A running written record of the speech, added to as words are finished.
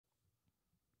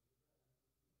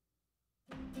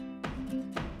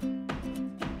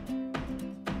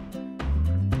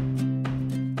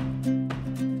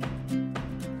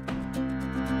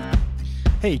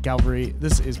Hey Calvary,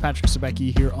 this is Patrick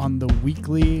Sobecki here on The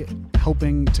Weekly,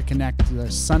 helping to connect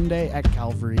the Sunday at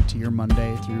Calvary to your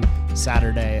Monday through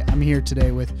Saturday. I'm here today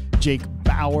with Jake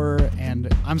Baur,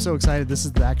 and I'm so excited. This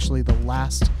is actually the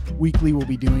last weekly we'll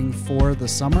be doing for the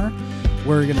summer.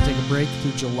 We're going to take a break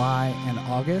through July and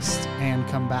August and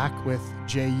come back with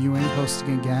Jay Ewing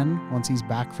hosting again once he's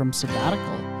back from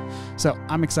sabbatical. So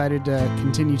I'm excited to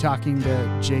continue talking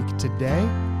to Jake today.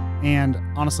 And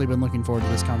honestly, been looking forward to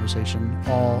this conversation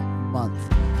all month.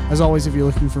 As always, if you're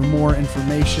looking for more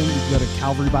information, you can go to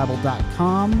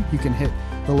calvarybible.com. You can hit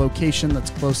the location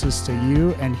that's closest to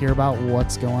you and hear about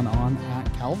what's going on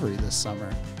at Calvary this summer.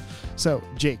 So,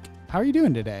 Jake, how are you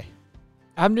doing today?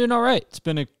 I'm doing all right. It's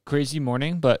been a crazy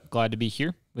morning, but glad to be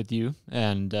here with you.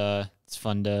 And it's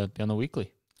fun to be on the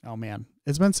weekly. Oh, man.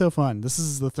 It's been so fun. This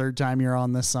is the third time you're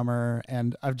on this summer,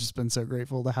 and I've just been so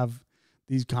grateful to have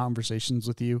these conversations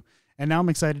with you. And now I'm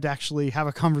excited to actually have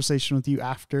a conversation with you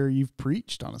after you've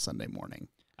preached on a Sunday morning.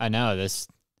 I know this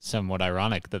somewhat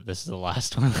ironic that this is the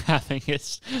last one I'm having.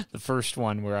 It's the first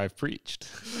one where I've preached.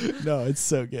 No, it's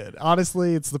so good.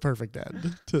 Honestly, it's the perfect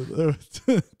end to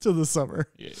the summer.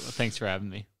 Yeah, well, thanks for having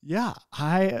me. Yeah,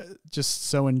 I just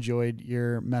so enjoyed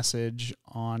your message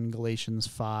on Galatians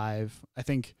 5. I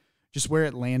think just where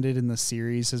it landed in the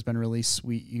series has been really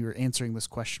sweet. You were answering this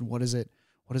question, what does it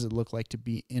look like to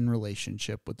be in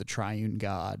relationship with the triune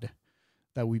God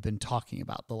that we've been talking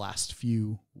about the last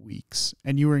few weeks?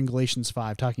 And you were in Galatians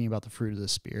 5 talking about the fruit of the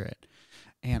Spirit.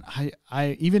 And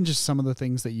I even just some of the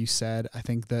things that you said, I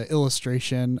think the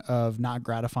illustration of not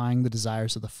gratifying the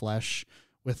desires of the flesh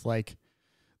with like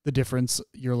the difference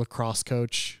your lacrosse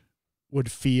coach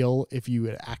would feel if you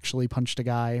had actually punched a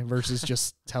guy versus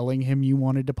just telling him you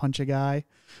wanted to punch a guy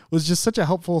was just such a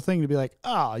helpful thing to be like,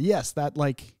 oh, yes, that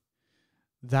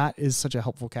is such a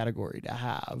helpful category to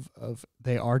have of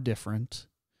they are different.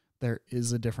 There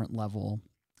is a different level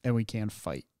and we can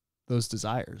fight those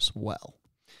desires well.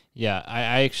 Yeah,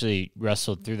 I actually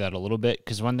wrestled through that a little bit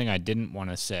because one thing I didn't want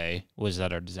to say was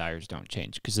that our desires don't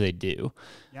change because they do.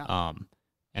 Yeah.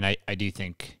 And I do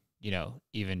think,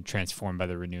 even transformed by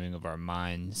the renewing of our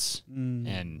minds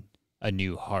and a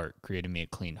new heart, created me a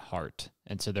clean heart.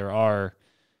 And so there are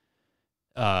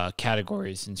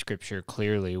categories in Scripture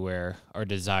clearly where our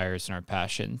desires and our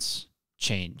passions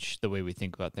change, the way we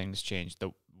think about things change,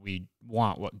 that we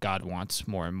want what God wants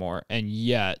more and more, and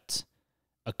yet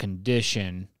a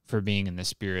condition for being in the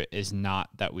Spirit is not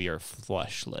that we are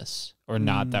fleshless or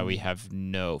not that we have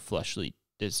no fleshly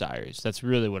desires. That's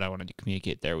really what I wanted to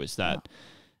communicate there was that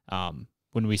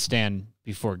when we stand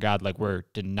before God, like we're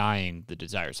denying the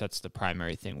desires. That's the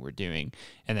primary thing we're doing.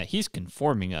 And that he's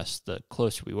conforming us the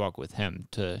closer we walk with him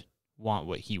to want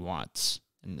what he wants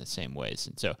in the same ways.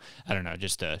 And so, I don't know,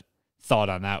 just a thought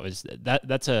on that was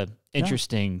that's a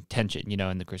interesting tension,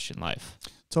 in the Christian life.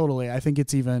 Totally. I think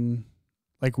it's even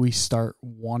like we start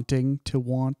wanting to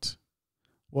want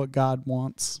what God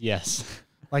wants. Yes.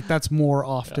 Like that's more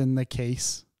often the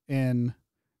case in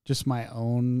just my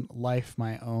own life,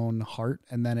 my own heart.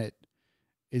 And then it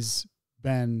is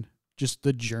been just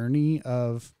the journey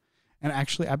of, and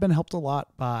actually I've been helped a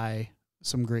lot by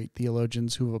some great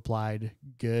theologians who have applied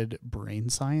good brain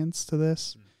science to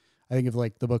this. I think of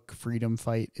like the book Freedom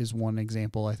Fight is one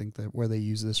example. I think that where they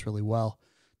use this really well,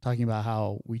 talking about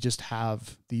how we just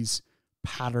have these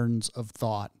patterns of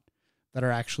thought that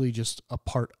are actually just a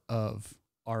part of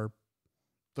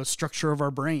the structure of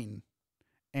our brain.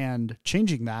 And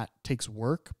changing that takes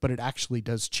work, but it actually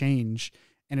does change,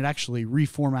 and it actually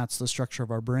reformats the structure of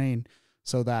our brain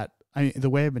so that, the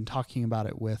way I've been talking about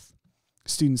it with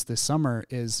students this summer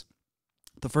is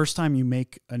the first time you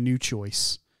make a new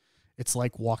choice, it's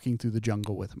like walking through the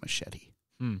jungle with a machete.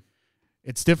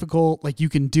 It's difficult, like you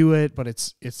can do it, but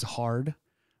it's hard.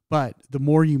 But the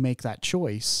more you make that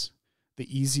choice,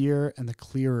 the easier and the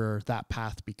clearer that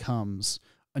path becomes,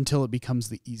 until it becomes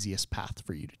the easiest path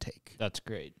for you to take. That's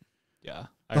great. Yeah,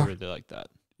 I really like that.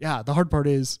 Yeah, the hard part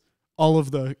is all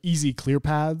of the easy, clear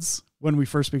paths when we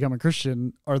first become a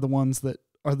Christian are the ones that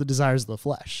are the desires of the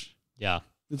flesh. Yeah.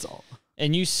 That's all.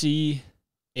 And you see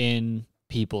in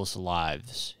people's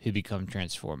lives who become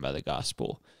transformed by the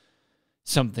gospel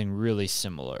something really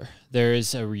similar. There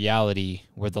is a reality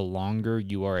where the longer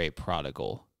you are a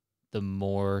prodigal, the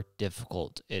more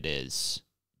difficult it is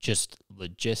just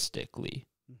logistically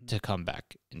to come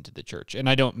back into the church.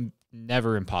 And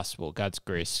never impossible. God's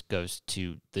grace goes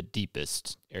to the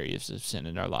deepest areas of sin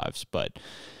in our lives. But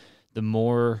the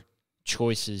more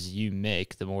choices you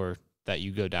make, the more that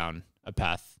you go down a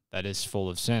path that is full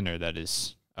of sin or that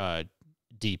is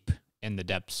deep in the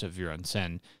depths of your own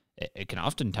sin, it can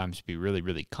oftentimes be really,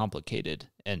 really complicated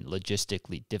and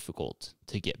logistically difficult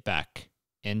to get back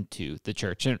into the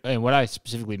church. And what I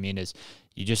specifically mean is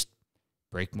you just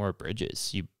break more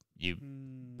bridges. You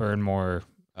burn more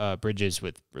bridges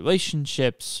with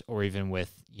relationships, or even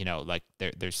with, like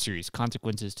there's serious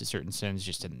consequences to certain sins,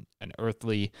 just in an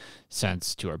earthly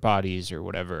sense to our bodies or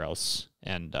whatever else.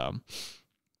 And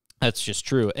that's just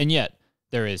true. And yet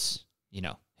there is,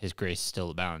 his grace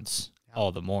still abounds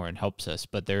all the more and helps us.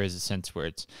 But there is a sense where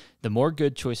it's the more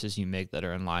good choices you make that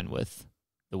are in line with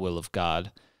the will of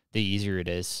God, the easier it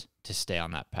is to stay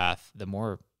on that path. The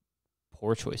more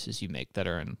poor choices you make that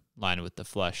are in line with the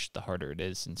flesh, the harder it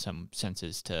is in some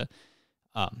senses to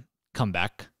come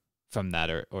back from that,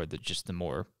 or just the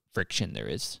more friction there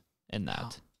is in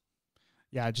that.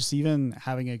 Yeah, just even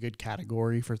having a good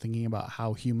category for thinking about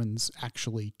how humans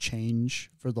actually change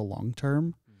for the long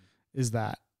term is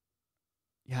that,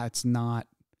 it's not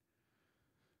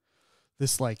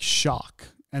this like shock,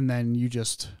 and then you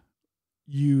just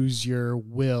use your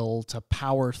will to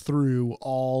power through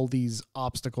all these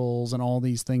obstacles and all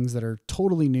these things that are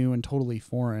totally new and totally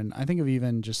foreign. I think of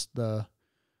even just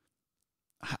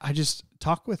I just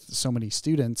talk with so many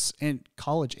students, and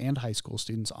college and high school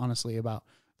students, honestly, about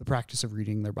the practice of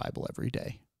reading their Bible every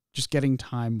day. Just getting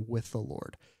time with the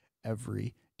Lord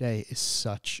every day is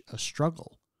such a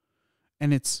struggle.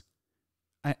 And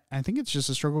I think it's just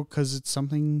a struggle because it's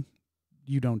something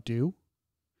you don't do.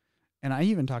 And I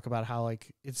even talk about how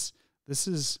like this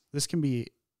can be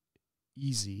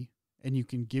easy, and you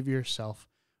can give yourself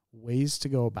ways to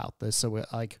go about this. So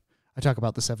like I talk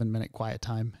about the 7-minute quiet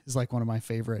time is like one of my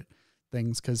favorite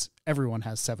things, because everyone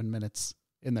has 7 minutes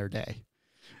in their day.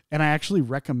 And I actually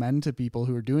recommend to people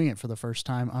who are doing it for the first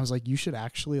time, I was like, you should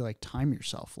actually like time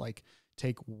yourself, like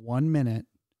take 1 minute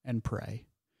and pray,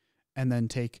 and then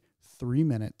take 3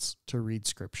 minutes to read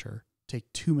scripture,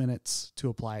 take 2 minutes to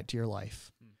apply it to your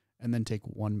life, and then take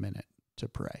 1 minute to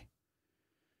pray.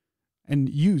 And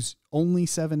use only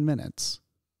 7 minutes,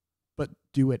 but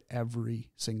do it every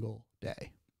single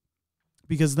day.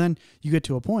 Because then you get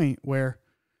to a point where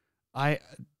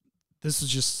this is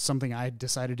just something I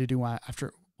decided to do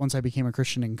once I became a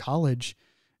Christian in college,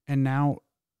 and now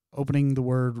opening the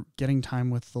Word, getting time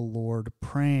with the Lord,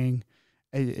 praying,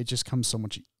 it just comes so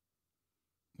much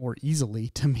more easily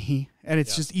to me. And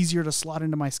it's just easier to slot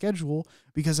into my schedule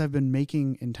because I've been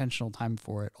making intentional time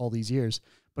for it all these years.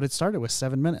 But it started with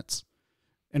 7 minutes.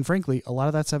 And frankly, a lot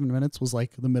of that 7 minutes was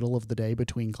like the middle of the day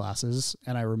between classes.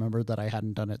 And I remembered that I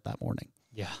hadn't done it that morning.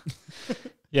 Yeah.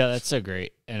 Yeah, that's so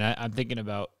great. And I'm thinking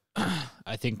about,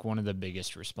 I think one of the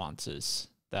biggest responses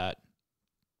that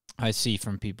I see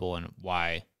from people and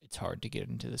why it's hard to get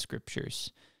into the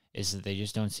scriptures is that they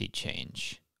just don't see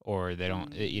change, or they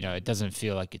don't, it doesn't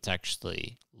feel like it's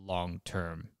actually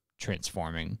long-term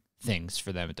transforming things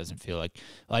for them. It doesn't feel like,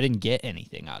 well, I didn't get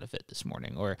anything out of it this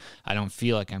morning, or I don't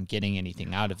feel like I'm getting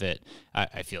anything out of it.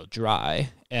 I feel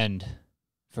dry. And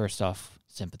first off,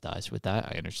 sympathize with that.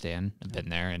 I understand. I've been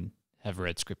there and have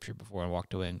read scripture before and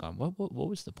walked away and gone, what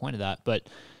was the point of that? But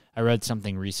I read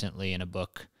something recently in a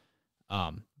book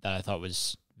that I thought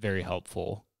was very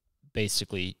helpful.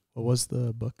 Basically, what was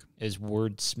the book? Is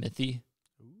Wordsmithy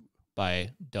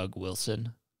by Doug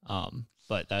Wilson.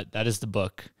 But that is the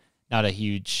book. Not a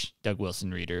huge Doug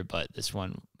Wilson reader, but this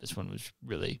one was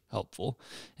really helpful.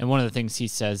 And one of the things he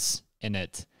says in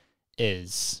it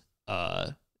is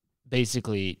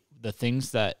basically the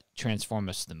things that transform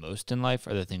us the most in life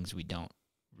are the things we don't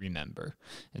remember.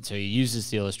 And so he uses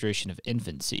the illustration of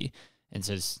infancy and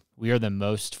says we are the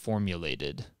most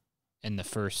formulated in the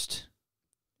first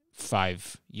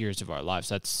 5 years of our lives.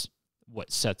 That's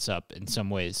what sets up, in some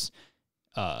ways,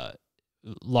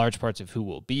 large parts of who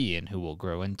we'll be and who we'll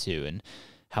grow into. And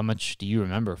how much do you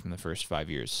remember from the first 5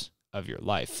 years of your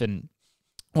life? And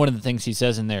one of the things he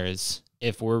says in there is,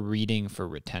 if we're reading for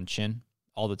retention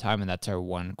all the time, and that's our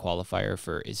one qualifier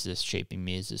for, is this shaping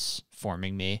me? Is this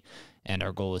forming me? And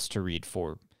our goal is to read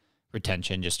for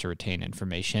retention, just to retain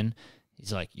information.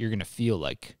 He's like, you're going to feel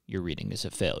like your reading is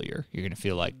a failure. You're going to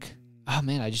feel like, oh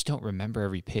man, I just don't remember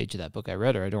every page of that book I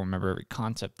read, or I don't remember every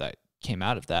concept that came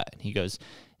out of that. And he goes,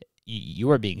 you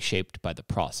are being shaped by the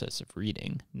process of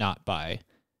reading, not by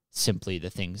simply the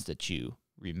things that you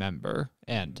remember.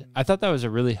 And I thought that was a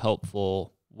really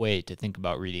helpful way to think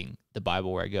about reading the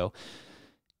Bible, where I go,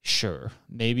 sure,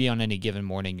 maybe on any given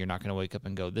morning, you're not going to wake up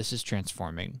and go, this is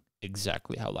transforming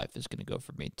exactly how life is going to go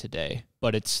for me today.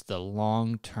 But it's the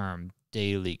long-term,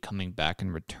 daily coming back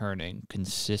and returning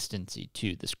consistency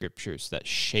to the scriptures that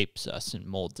shapes us and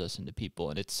molds us into people.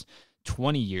 And it's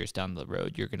 20 years down the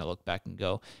road, you're going to look back and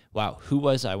go, wow, who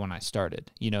was I when I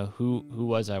started? Who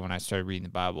was I when I started reading the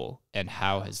Bible, and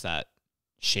how has that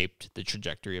shaped the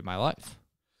trajectory of my life?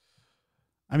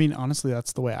 I mean, honestly,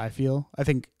 that's the way I feel. I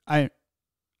think I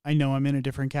know I'm in a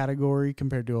different category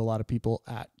compared to a lot of people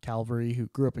at Calvary who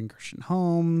grew up in Christian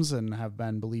homes and have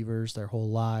been believers their whole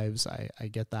lives. I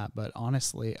get that. But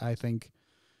honestly, I think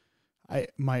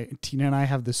Tina and I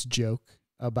have this joke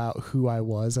about who I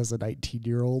was as a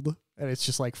 19-year-old. And it's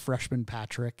just like freshman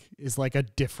Patrick is like a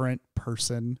different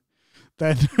person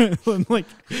than like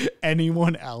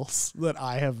anyone else that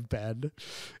I have been.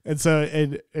 And so,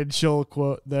 and she'll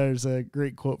quote, there's a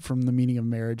great quote from The Meaning of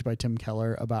Marriage by Tim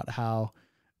Keller about how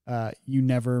you're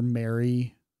never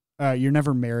married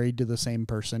to the same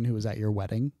person who was at your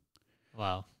wedding.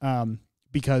 Wow.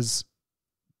 Because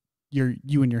you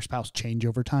and your spouse change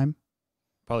over time.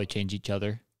 Probably change each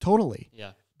other. Totally.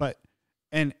 Yeah. But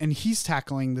and he's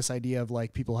tackling this idea of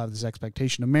like people have this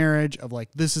expectation of marriage of like,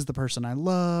 this is the person I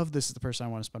love, this is the person I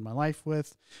want to spend my life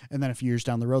with. And then a few years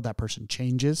down the road, that person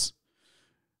changes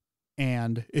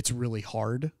and it's really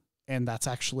hard. And that's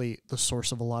actually the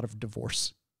source of a lot of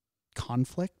divorce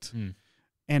conflict.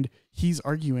 And he's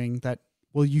arguing that,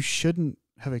 well, you shouldn't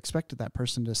have expected that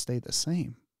person to stay the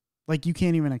same. Like you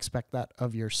can't even expect that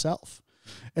of yourself.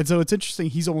 And so it's interesting.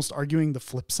 He's almost arguing the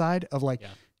flip side of like,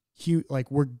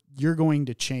 you're going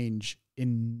to change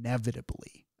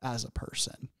inevitably as a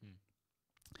person.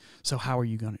 So how are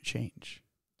you going to change?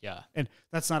 Yeah. And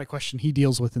that's not a question he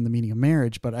deals with in The Meaning of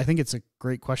Marriage, but I think it's a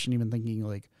great question, even thinking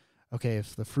like, okay,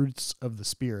 if the fruits of the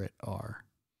Spirit are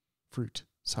fruit,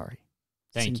 sorry.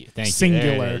 Thank you.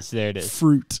 Singular. There it is.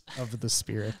 Fruit of the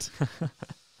Spirit.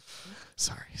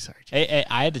 Sorry. Hey,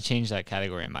 I had to change that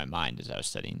category in my mind as I was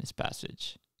studying this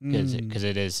passage because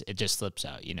it just slips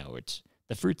out, where it's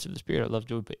the fruits of the Spirit. I love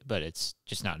to, but it's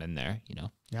just not in there,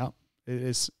 Yeah, it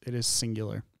is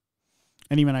singular.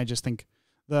 And even I just think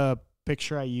the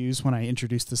picture I use when I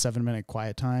introduce the 7-minute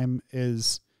quiet time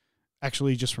is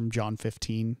actually just from John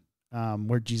 15,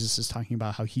 where Jesus is talking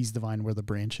about how he's the vine, we're the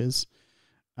branches.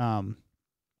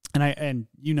 And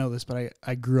you know this, but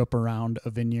I grew up around a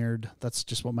vineyard. That's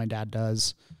just what my dad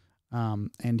does.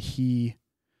 And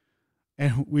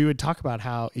we would talk about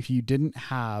how if you didn't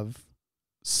have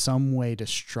some way to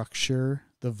structure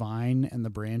the vine and the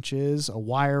branches, a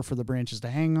wire for the branches to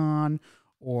hang on,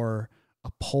 or a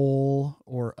pole,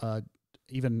 or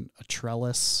even a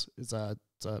trellis is a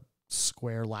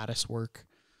square lattice work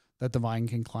that the vine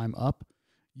can climb up,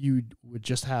 you would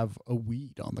just have a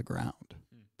weed on the ground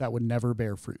that would never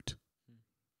bear fruit.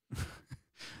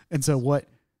 And so what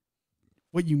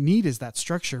you need is that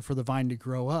structure for the vine to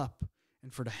grow up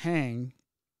and for to hang.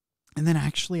 And then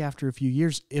actually after a few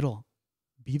years, it'll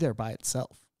be there by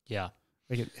itself. Yeah.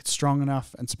 Like it's strong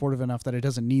enough and supportive enough that it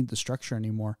doesn't need the structure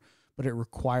anymore, but it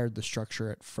required the structure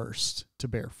at first to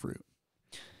bear fruit.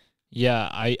 Yeah.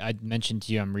 I mentioned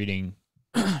to you, I'm reading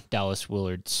Dallas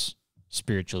Willard's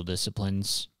Spiritual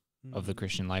Disciplines of the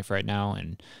Christian Life right now.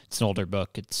 And it's an older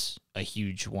book. It's a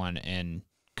huge one and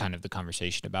kind of the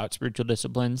conversation about spiritual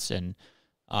disciplines. And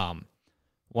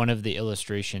one of the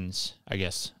illustrations, I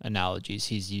guess, analogies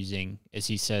he's using is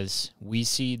he says, we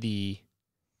see the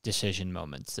decision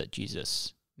moments that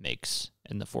Jesus makes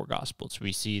in the 4 Gospels.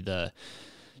 We see the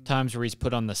times where he's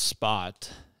put on the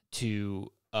spot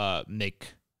to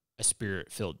make a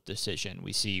spirit-filled decision.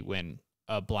 We see when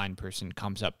a blind person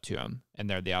comes up to him and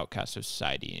they're the outcast of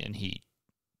society and he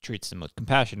treats them with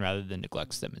compassion rather than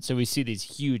neglects them. And so we see these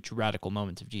huge radical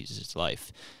moments of Jesus'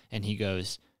 life. And he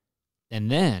goes, and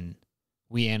then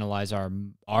we analyze our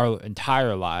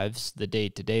entire lives, the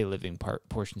day-to-day living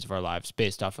portions of our lives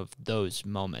based off of those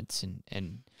moments.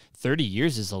 And 30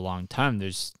 years is a long time.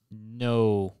 There's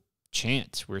no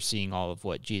chance we're seeing all of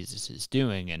what Jesus is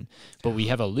doing. But we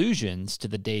have allusions to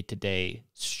the day-to-day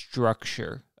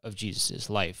structure of Jesus'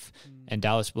 life. And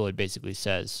Dallas Willard basically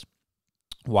says,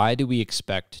 why do we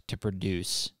expect to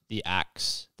produce the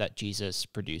acts that Jesus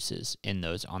produces in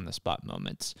those on-the-spot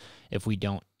moments if we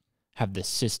don't have the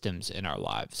systems in our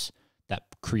lives that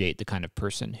create the kind of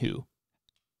person who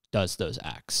does those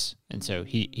acts? And so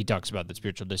he talks about the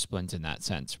spiritual disciplines in that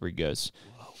sense, where he goes,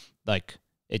 like,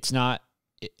 it's not,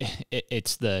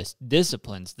 it's the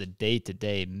disciplines, the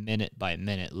day-to-day,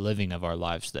 minute-by-minute living of our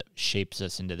lives that shapes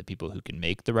us into the people who can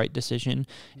make the right decision.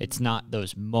 It's not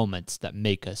those moments that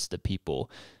make us the people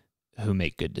who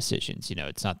make good decisions.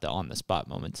 It's not the on-the-spot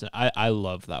moments. And I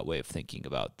love that way of thinking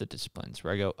about the disciplines,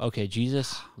 where I go, okay,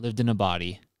 Jesus lived in a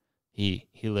body. He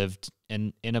lived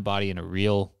in a body in a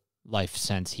real life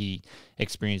sense. He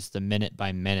experienced the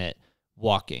minute-by-minute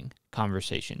walking,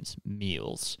 conversations,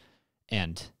 meals,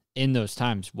 and in those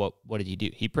times, what did he do?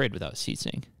 He prayed without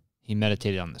ceasing. He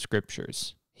meditated on the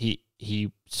scriptures.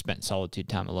 He spent solitude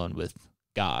time alone with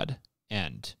God,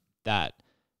 and that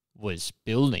was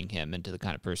building him into the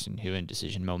kind of person who in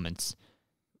decision moments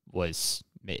was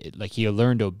like, he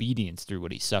learned obedience through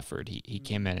what he suffered. He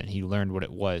came in and he learned what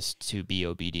it was to be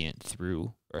obedient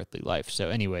through earthly life. So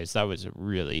anyways, that was a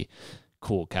really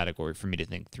cool category for me to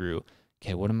think through.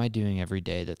 Okay, what am I doing every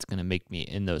day that's going to make me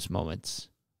in those moments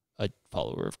a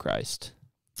follower of Christ?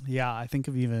 Yeah, I think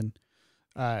of even,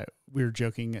 we were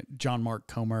joking, John Mark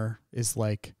Comer is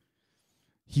like,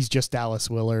 he's just Dallas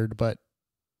Willard, but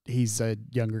he's a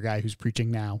younger guy who's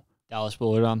preaching now. Dallas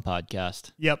Willard on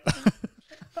podcast. Yep.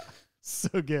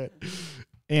 So good.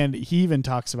 And he even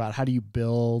talks about, how do you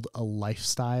build a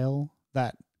lifestyle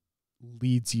that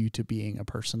leads you to being a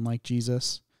person like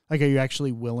Jesus? Like, are you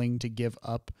actually willing to give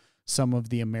up some of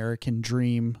the American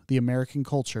dream, the American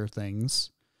culture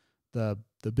things, the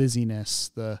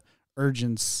busyness, the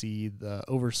urgency, the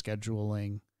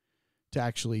overscheduling, to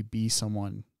actually be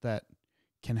someone that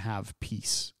can have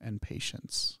peace and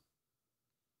patience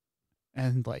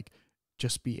and like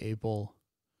just be able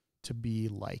to be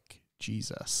like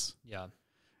Jesus? Yeah.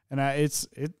 And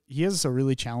he has a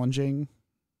really challenging,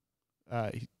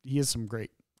 he has some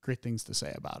great things to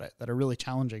say about it that are really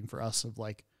challenging for us, of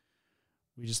like,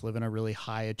 we just live in a really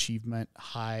high achievement,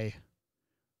 high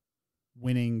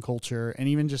winning culture. And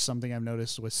even just something I've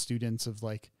noticed with students, of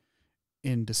like,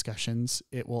 in discussions,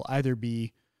 it will either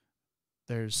be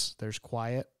there's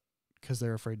quiet because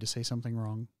they're afraid to say something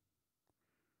wrong,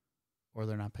 or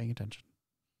they're not paying attention.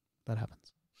 That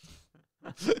happens.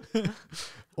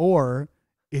 Or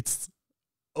it's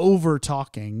over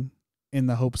talking in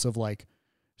the hopes of like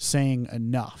saying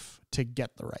enough to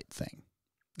get the right thing.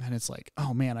 And it's like,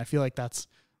 oh man, I feel like that's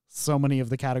so many of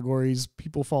the categories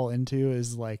people fall into,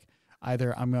 is like,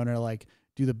 either I'm going to like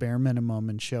do the bare minimum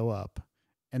and show up,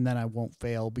 and then I won't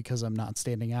fail because I'm not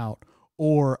standing out,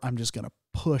 or I'm just going to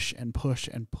push and push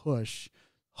and push,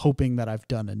 hoping that I've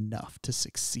done enough to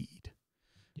succeed.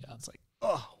 Yeah. It's like,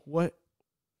 oh, what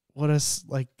is,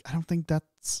 like, I don't think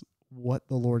that's what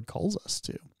the Lord calls us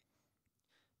to.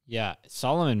 Yeah.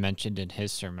 Solomon mentioned in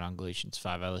his sermon on Galatians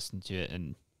 5, I listened to it,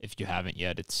 and if you haven't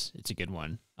yet, it's a good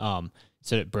one.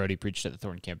 So that Brody preached at the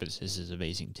Thorn campus. This is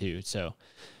amazing too. So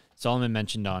Solomon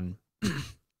mentioned on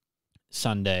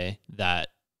Sunday that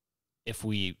if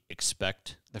we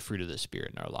expect the fruit of the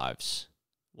Spirit in our lives,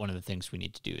 one of the things we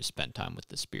need to do is spend time with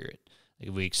the Spirit. Like,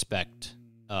 if we expect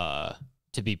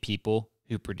to be people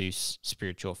who produce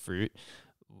spiritual fruit,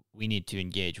 we need to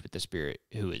engage with the Spirit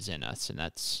who is in us. And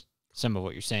that's some of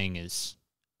what you're saying is,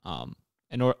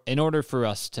 in order for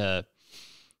us to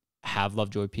have love,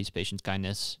 joy, peace, patience,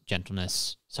 kindness,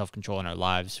 gentleness, self-control in our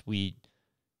lives, we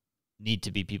need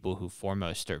to be people who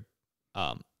foremost are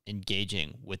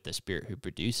engaging with the Spirit who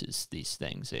produces these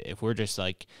things. If we're just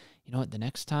like, you know what, the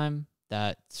next time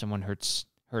that someone hurts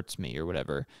me or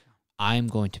whatever, I'm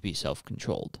going to be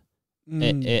self-controlled.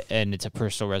 And it's a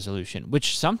personal resolution,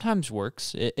 which sometimes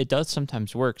works. It does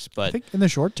sometimes works, but I think in the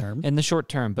short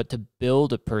term. But to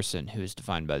build a person who is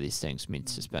defined by these things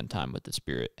means to spend time with the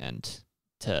Spirit and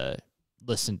to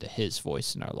listen to His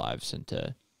voice in our lives and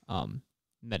to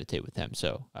meditate with Him.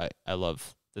 So I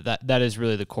love that is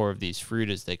really the core of these fruit,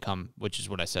 as they come, which is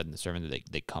what I said in the sermon, that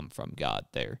they come from God.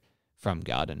 They're from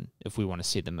God, and if we want to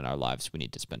see them in our lives, we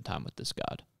need to spend time with this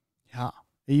God. Yeah,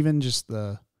 even just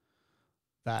that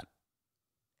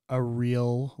a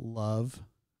real love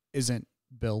isn't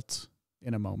built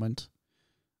in a moment.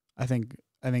 I think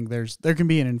there can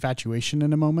be an infatuation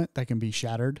in a moment that can be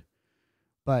shattered,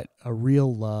 but a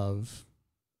real love,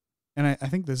 and I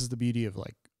think this is the beauty of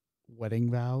like wedding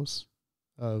vows,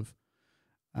 of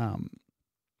I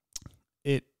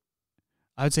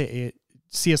would say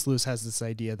C.S. Lewis has this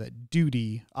idea that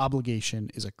duty,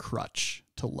 obligation, is a crutch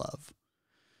to love,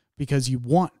 because you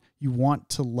want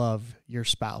to love your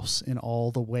spouse in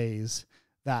all the ways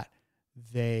that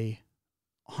they,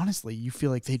 honestly, you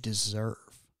feel like they deserve.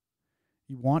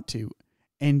 You want to,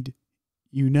 and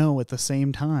at the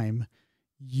same time,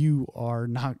 you are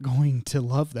not going to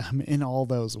love them in all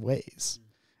those ways.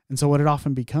 And so what it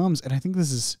often becomes, and I think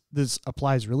this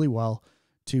applies really well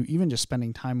to even just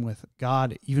spending time with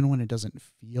God, even when it doesn't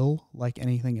feel like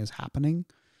anything is happening,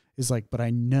 is like, but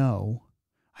I know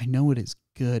it is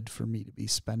good for me to be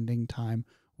spending time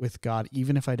with God,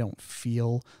 even if I don't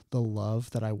feel the love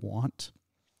that I want.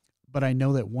 But I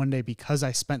know that one day, because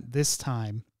I spent this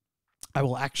time, I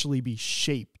will actually be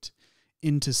shaped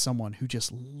into someone who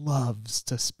just loves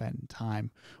to spend time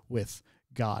with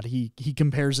God. He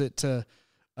compares it to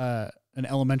an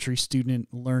elementary student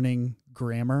learning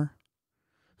grammar,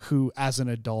 who as an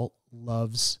adult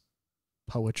loves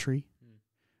poetry.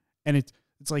 And it's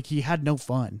like he had no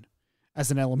fun as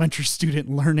an elementary student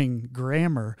learning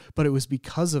grammar, but it was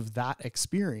because of that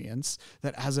experience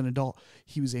that as an adult,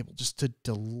 he was able just to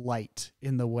delight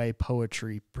in the way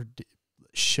poetry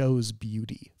shows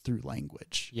beauty through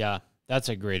language. Yeah, that's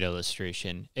a great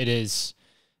illustration. It is.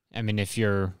 I mean, if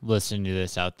you're listening to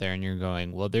this out there and you're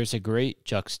going, well, there's a great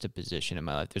juxtaposition in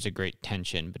my life. There's a great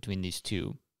tension between these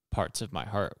two parts of my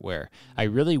heart where I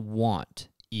really want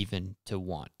even to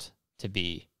want to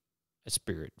be a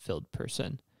spirit-filled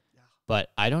person.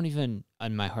 But I don't even,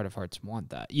 in my heart of hearts,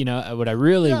 want that. You know, what I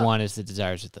really want is the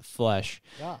desires of the flesh,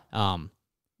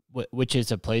 which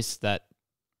is a place that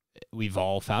we've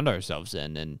all found ourselves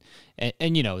in.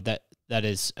 And you know, that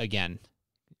is, again,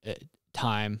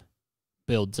 time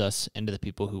builds us into the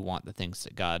people who want the things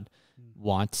that God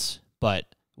wants.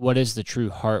 But what is the true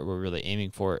heart we're really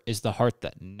aiming for is the heart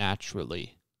that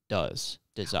naturally does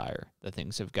desire the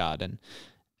things of God. And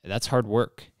that's hard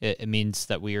work. It means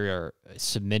that we are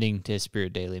submitting to His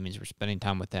Spirit daily. It means we're spending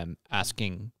time with Him,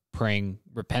 asking, praying,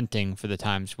 repenting for the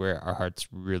times where our hearts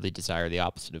really desire the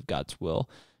opposite of God's will,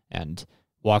 and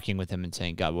walking with Him and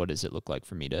saying, God, what does it look like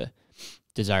for me to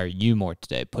desire You more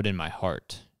today? Put in my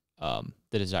heart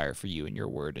the desire for You and Your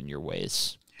word and Your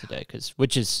ways today,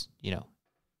 which is, you know,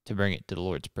 to bring it to the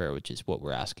Lord's Prayer, which is what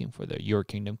we're asking for there. Your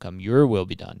kingdom come, Your will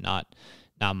be done, not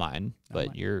mine,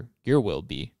 but Your will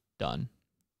be done.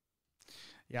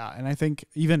 Yeah, and I think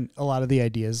even a lot of the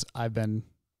ideas I've been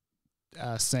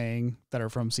saying that are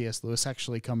from C.S. Lewis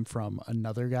actually come from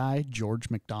another guy, George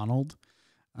MacDonald.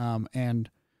 And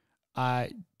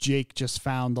Jake just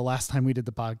found, the last time we did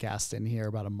the podcast in here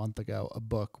about a month ago, a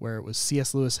book where it was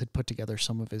C.S. Lewis had put together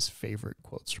some of his favorite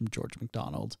quotes from George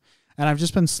MacDonald. And I've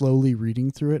just been slowly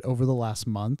reading through it over the last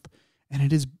month, and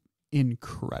it is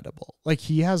incredible. Like,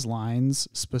 he has lines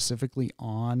specifically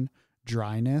on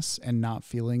dryness and not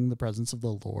feeling the presence of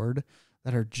the Lord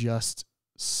that are just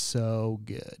so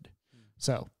good.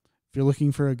 So if you're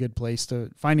looking for a good place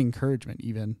to find encouragement,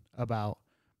 even about,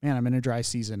 man, I'm in a dry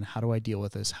season, how do I deal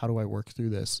with this? How do I work through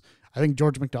this? I think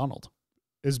George MacDonald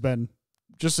has been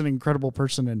just an incredible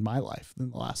person in my life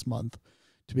in the last month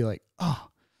to be like, oh,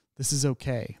 this is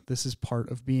okay. This is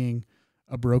part of being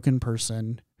a broken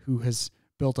person who has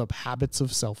built up habits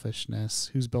of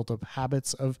selfishness, who's built up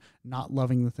habits of not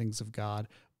loving the things of God,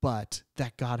 but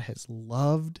that God has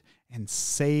loved and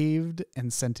saved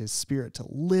and sent His Spirit to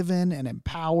live in and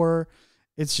empower.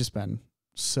 It's just been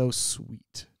so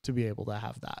sweet to be able to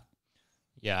have that.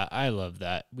 Yeah, I love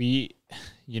that. We,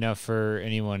 you know, for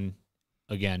anyone,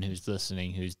 again, who's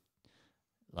listening, who's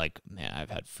like, man, I've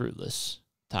had fruitless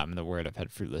time in the Word, I've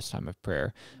had fruitless time of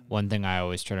prayer. One thing I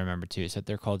always try to remember too is that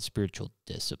they're called spiritual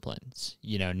disciplines.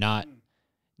 You know, not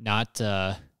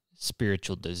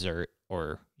spiritual dessert,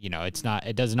 or, you know, it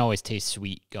doesn't always taste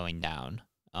sweet going down.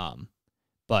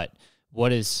 But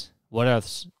what else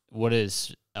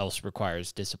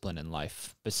requires discipline in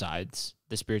life besides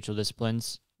the spiritual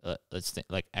disciplines? Let's think,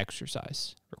 like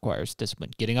exercise requires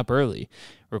discipline. Getting up early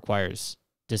requires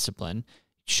discipline.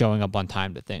 Showing up on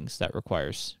time to things, that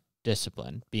requires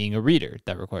discipline. Being a reader,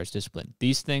 that requires discipline.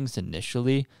 These things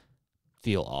initially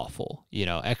feel awful. You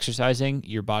know, exercising,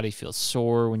 your body feels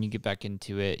sore when you get back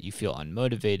into it. You feel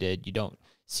unmotivated. You don't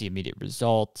see immediate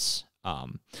results.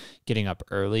 Getting up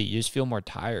early, you just feel more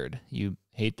tired. You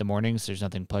hate the mornings. There's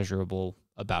nothing pleasurable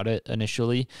about it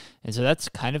initially. And so that's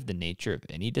kind of the nature of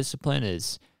any discipline,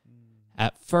 is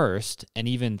at first, and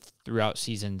even throughout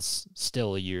seasons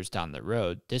still years down the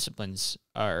road, disciplines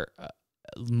are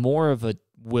more of a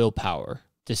willpower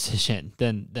decision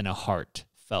than a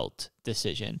heartfelt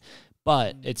decision.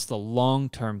 But it's the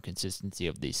long-term consistency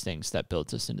of these things that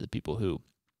builds us into the people who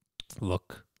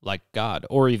look like God,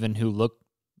 or even who look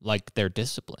like they're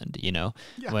disciplined, you know?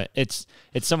 Yeah. It's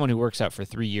someone who works out for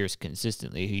 3 years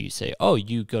consistently who you say, oh,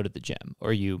 you go to the gym,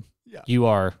 or you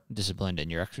are disciplined in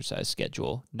your exercise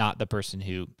schedule, not the person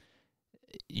who,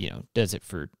 you know, does it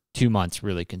for 2 months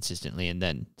really consistently and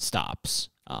then stops.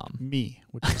 Me,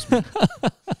 which is me.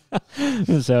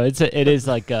 So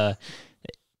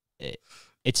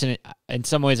in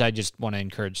some ways, I just want to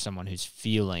encourage someone who's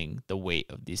feeling the weight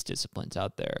of these disciplines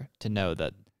out there to know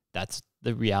that that's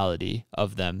the reality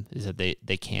of them, is that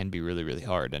they can be really, really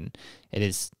hard. And it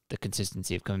is the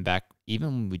consistency of coming back, even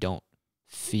when we don't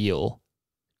feel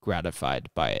gratified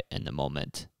by it in the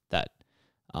moment, that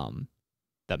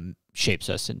shapes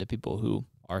us into people who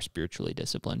are spiritually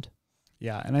disciplined.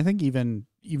 Yeah, and I think even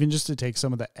just to take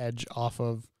some of the edge off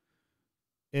of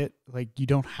it, like, you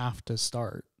don't have to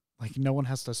start. Like, no one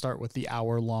has to start with the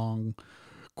hour-long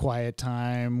quiet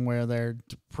time where they're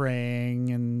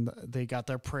praying and they got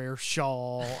their prayer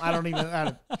shawl.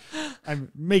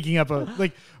 I'm making up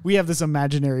we have this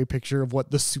imaginary picture of what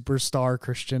the superstar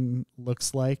Christian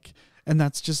looks like. And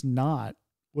that's just not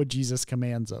what Jesus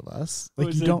commands of us.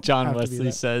 Like, you don't. John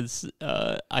Wesley says,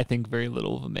 "I think very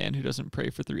little of a man who doesn't pray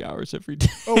for 3 hours every day."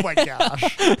 Oh my gosh,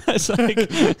 it's like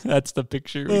that's the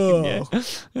picture we can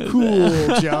get.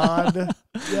 Cool, John.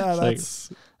 Yeah,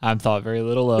 that's. I'm thought very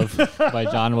little of by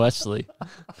John Wesley.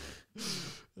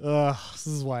 This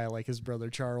is why I like his brother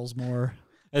Charles more.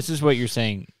 This is what you're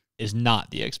saying is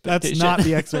not the expectation. That's not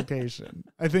the expectation.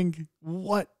 I think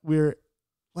what we're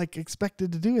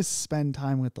expected to do is spend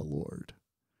time with the Lord.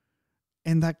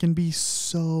 And that can be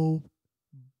so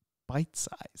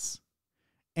bite-sized.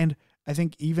 And I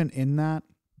think even in that,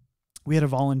 we had a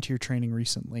volunteer training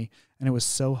recently, and it was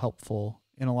so helpful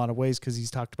in a lot of ways because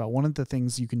he's talked about one of the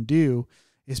things you can do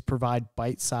is provide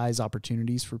bite-sized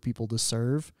opportunities for people to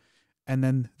serve, and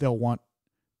then they'll want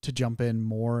to jump in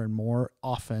more and more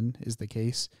often is the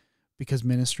case because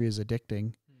ministry is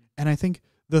addicting. And I think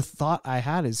the thought I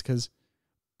had is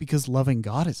because loving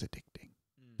God is addicting.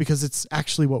 Because it's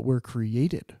actually what we're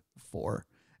created for.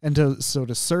 And to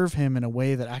serve him in a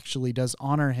way that actually does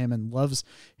honor him and loves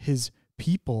his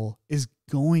people is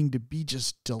going to be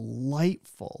just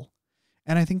delightful.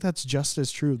 And I think that's just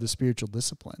as true of the spiritual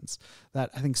disciplines.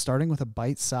 That I think starting with a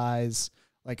bite size,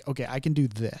 okay, I can do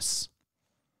this.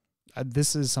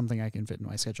 This is something I can fit in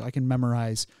my schedule. I can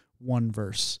memorize one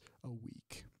verse a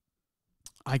week.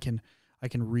 I can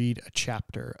read a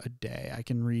chapter a day. I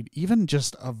can read even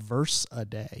just a verse a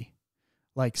day.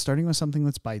 Starting with something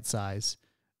that's bite-sized,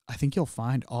 I think you'll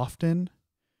find often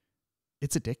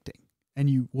it's addicting. And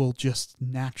you will just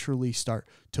naturally start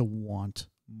to want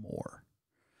more.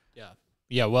 Yeah.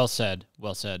 Yeah, well said.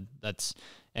 Well said. That's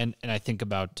and I think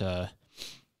about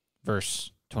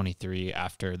verse 23,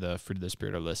 after the fruit of the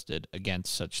Spirit are listed,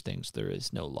 against such things there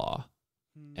is no law.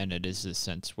 And it is this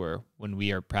sense where when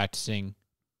we are practicing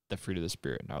the fruit of the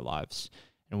Spirit in our lives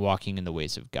and walking in the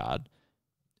ways of God,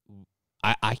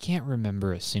 I can't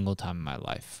remember a single time in my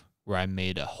life where I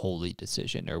made a holy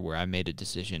decision or where I made a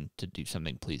decision to do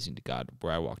something pleasing to God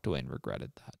where I walked away and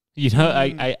regretted that.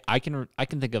 I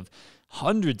can think of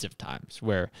hundreds of times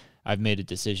where I've made a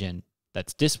decision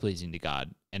that's displeasing to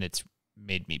God and it's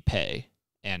made me pay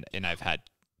and I've had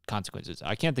consequences.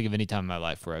 I can't think of any time in my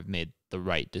life where I've made the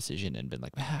right decision and been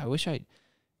like, man,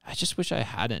 I just wish I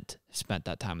hadn't spent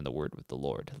that time in the Word with the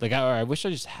Lord. I wish I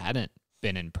just hadn't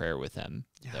been in prayer with Him.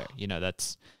 Yeah.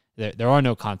 There are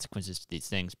no consequences to these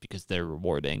things because they're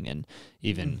rewarding, and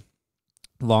even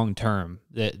long term,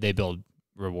 they build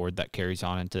reward that carries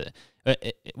on into.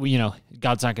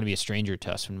 God's not going to be a stranger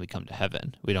to us when we come to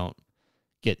heaven. We don't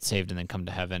get saved and then come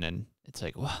to heaven, and it's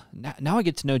like, well, now I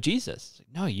get to know Jesus. It's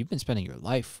like, no, you've been spending your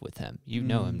life with Him. You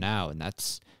know Him now, and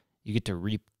you get to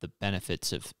reap the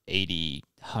benefits of 80,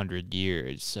 100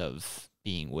 years of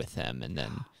being with Him, and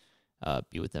then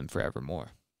be with Him forevermore.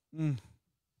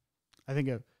 I think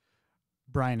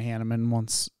Brian Hanneman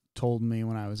once told me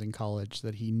when I was in college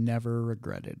that he never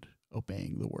regretted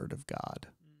obeying the Word of God.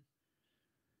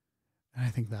 And I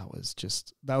think that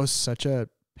was such a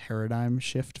paradigm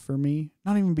shift for me.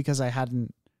 Not even because I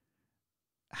hadn't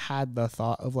had the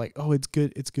thought of it's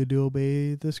good to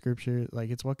obey the Scripture,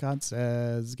 it's what God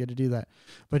says, it's good to do that,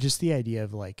 but just the idea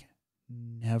of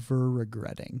never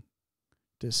regretting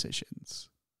decisions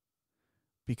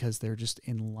because they're just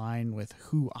in line with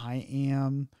who I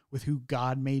am, with who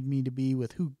God made me to be,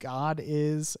 with who God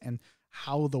is, and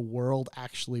how the world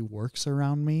actually works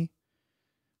around me.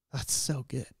 That's so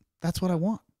good. That's what I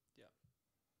want.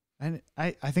 Yeah. And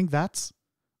I think that's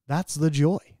the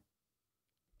joy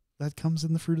that comes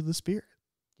in the fruit of the Spirit.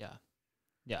 Yeah.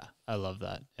 Yeah. I love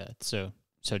that. Yeah, it's so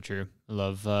true. I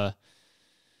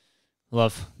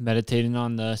love meditating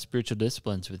on the spiritual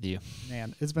disciplines with you.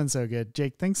 Man, it's been so good.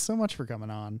 Jake, thanks so much for coming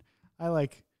on. I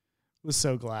was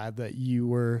so glad that you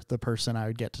were the person I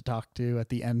would get to talk to at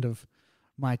the end of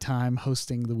my time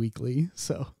hosting the weekly.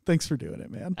 So thanks for doing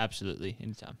it, man. Absolutely.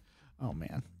 Anytime. Oh,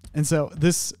 man. And so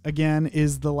this, again,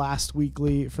 is the last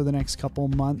weekly for the next couple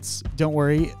months. Don't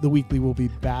worry, the weekly will be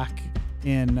back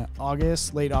in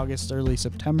August, late August, early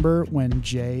September, when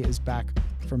Jay is back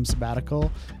from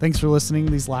sabbatical. Thanks for listening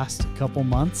these last couple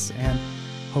months, and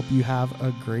hope you have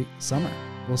a great summer.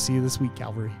 We'll see you this week,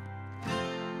 Calvary.